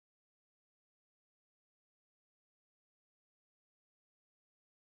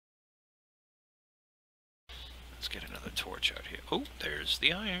Let's get another torch out here. Oh, there's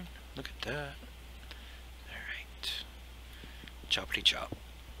the iron. Look at that. Alright. Choppity chop.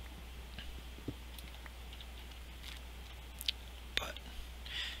 But,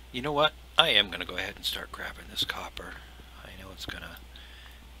 you know what? I am going to go ahead and start grabbing this copper. I know it's going to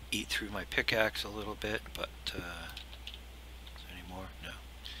eat through my pickaxe a little bit, but, is there any more? No.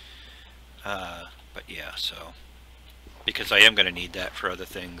 But yeah, so, because I am going to need that for other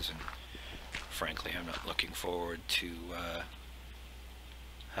things, and frankly, I'm not looking forward to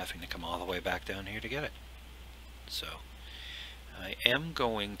having to come all the way back down here to get it. So, I am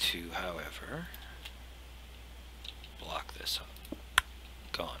going to, however, block this up.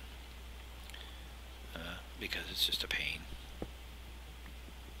 Gone. Because it's just a pain.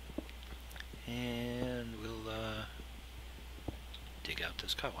 And we'll dig out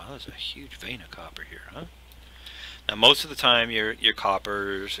this copper. Wow, there's a huge vein of copper here, huh? Now, most of the time, your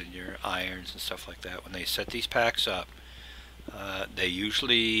coppers and your irons and stuff like that, when they set these packs up, they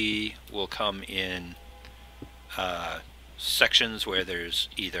usually will come in sections where there's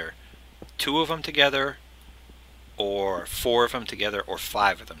either 2 of them together, or 4 of them together, or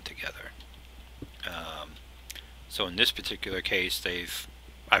 5 of them together. So in this particular case,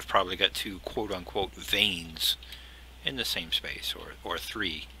 I've probably got 2 quote-unquote veins in the same space, or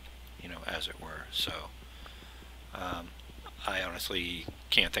 3, you know, as it were. So I honestly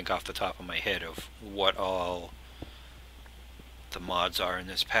can't think off the top of my head of what all the mods are in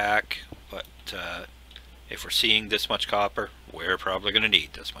this pack, but if we're seeing this much copper, we're probably going to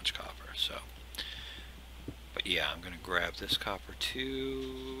need this much copper. So, but yeah, I'm going to grab this copper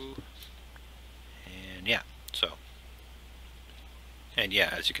too, and yeah, so, and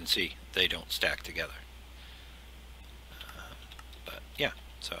yeah, as you can see, they don't stack together. But yeah,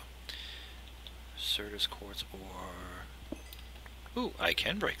 so Certus quartz ore. Ooh, I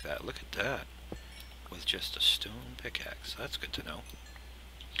can break that. Look at that. With just a stone pickaxe. That's good to know.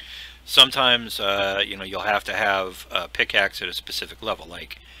 Sometimes, you know, you'll have to have a pickaxe at a specific level.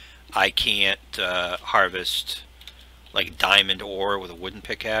 Like, I can't harvest, like, diamond ore with a wooden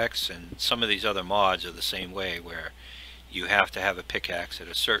pickaxe, and some of these other mods are the same way, where you have to have a pickaxe at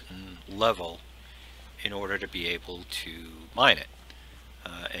a certain level in order to be able to mine it.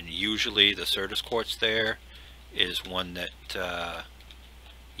 And usually the Certus quartz there is one that,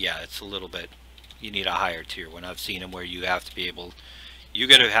 yeah, it's a little bit, you need a higher tier. When I've seen them where you have to be able, you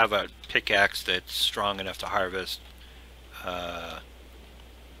got to have a pickaxe that's strong enough to harvest,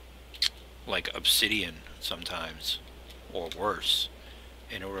 like obsidian sometimes, or worse,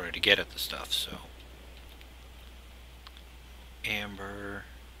 in order to get at the stuff. So, amber,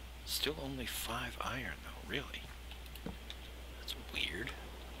 still only 5 iron though, really? That's weird.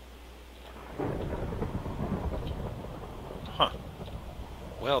 Huh.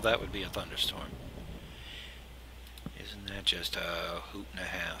 Well, that would be a thunderstorm. Isn't that just a hoot and a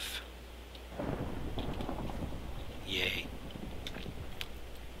half? Yay.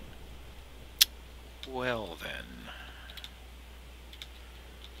 Well then.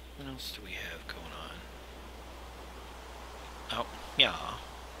 What else do we have going on? Oh, yeah.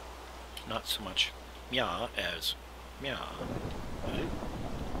 Not so much yeah as yeah.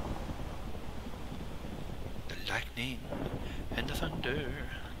 The lightning and the thunder.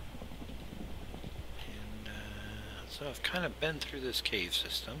 And so I've kind of been through this cave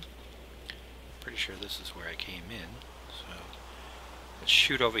system. Pretty sure this is where I came in. So let's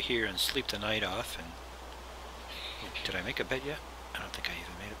shoot over here and sleep the night off. And did I make a bed yet? I don't think I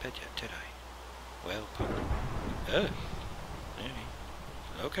even made a bed yet, did I? Well,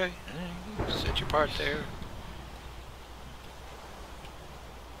 okay, set your part there.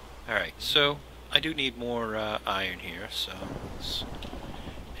 Alright, so I do need more iron here, so let's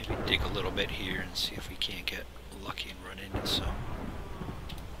maybe dig a little bit here and see if we can't get lucky and run into some.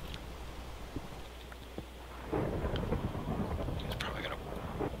 It's probably gonna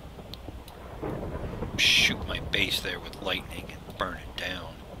shoot my base there with lightning and burn it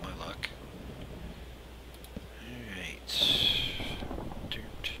down. My luck. Alright.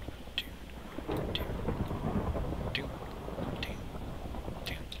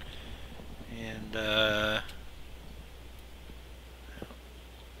 And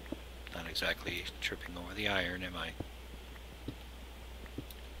not exactly tripping over the iron, am I?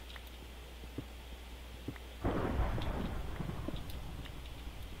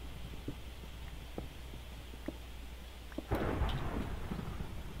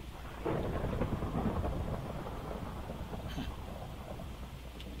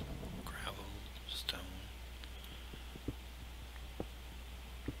 Gravel, stone.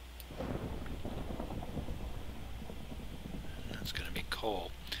 And that's going to be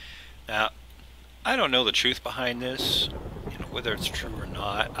coal. Now, I don't know the truth behind this, whether it's true or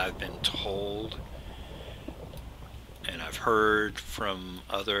not. I've been told, and I've heard from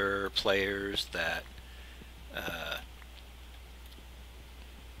other players that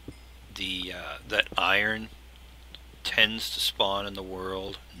that iron tends to spawn in the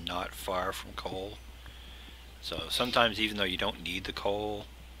world not far from coal. So sometimes, even though you don't need the coal,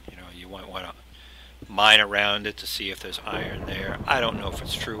 you might want to mine around it to see if there's iron there. I don't know if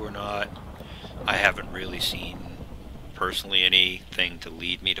it's true or not. I haven't really seen personally anything to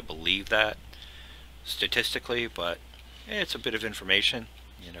lead me to believe that statistically, but it's a bit of information.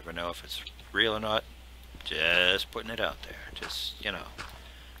 You never know if it's real or not. Just putting it out there. Just,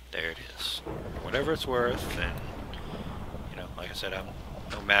 there it is. Whatever it's worth, and, like I said, I'm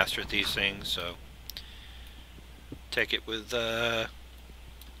no master at these things, so take it with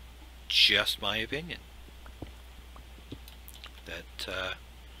just my opinion. That,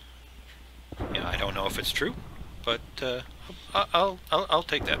 I don't know if it's true, but I'll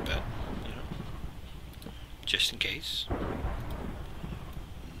take that bet, just in case.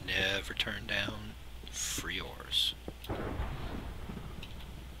 Never turn down free ores.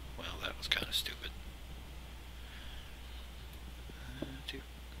 Well, that was kind of stupid.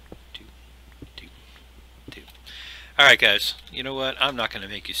 Alright guys, you know what? I'm not going to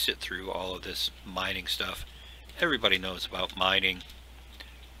make you sit through all of this mining stuff. Everybody knows about mining.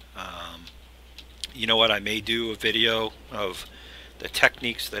 You know what? I may do a video of the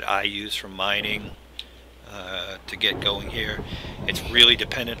techniques that I use for mining to get going here. It's really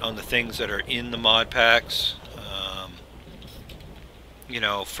dependent on the things that are in the mod packs.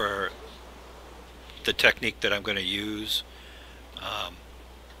 For the technique that I'm going to use.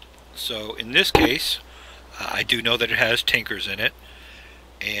 So in this case, I do know that it has tinkers in it,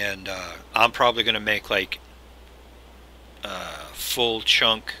 and I'm probably going to make like full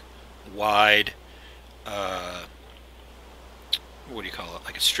chunk wide, what do you call it,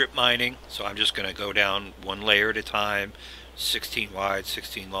 like a strip mining. So I'm just going to go down one layer at a time, 16 wide,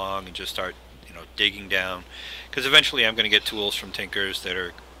 16 long, and just start digging down, because eventually I'm going to get tools from tinkers that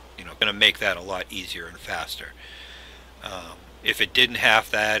are going to make that a lot easier and faster. If it didn't have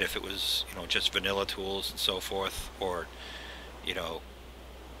that, if it was just vanilla tools and so forth, or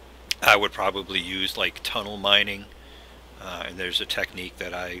I would probably use like tunnel mining, and there's a technique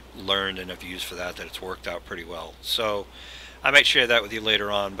that I learned and have used for that it's worked out pretty well. So I might share that with you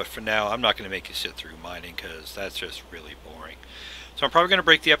later on, but for now I'm not going to make you sit through mining, because that's just really boring. So I'm probably going to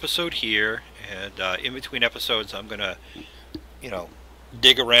break the episode here, and in between episodes I'm going to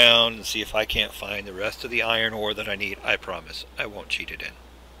dig around and see if I can't find the rest of the iron ore that I need. I promise I won't cheat it in.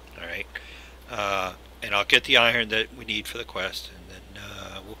 Alright, and I'll get the iron that we need for the quest, and then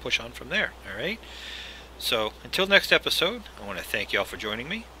we'll push on from there. Alright, so until next episode, I want to thank you all for joining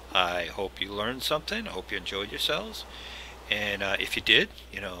me. I hope you learned something. I hope you enjoyed yourselves, and if you did,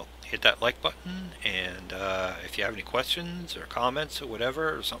 hit that like button, and if you have any questions or comments or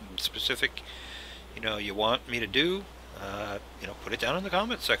whatever, or something specific you want me to do, put it down in the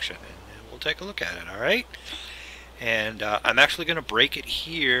comments section, and we'll take a look at it. Alright, and I'm actually going to break it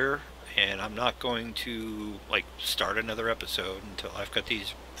here, and I'm not going to start another episode until I've got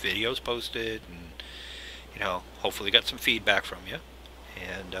these videos posted, and hopefully get some feedback from you,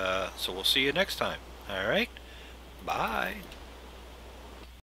 and so we'll see you next time. Alright, bye.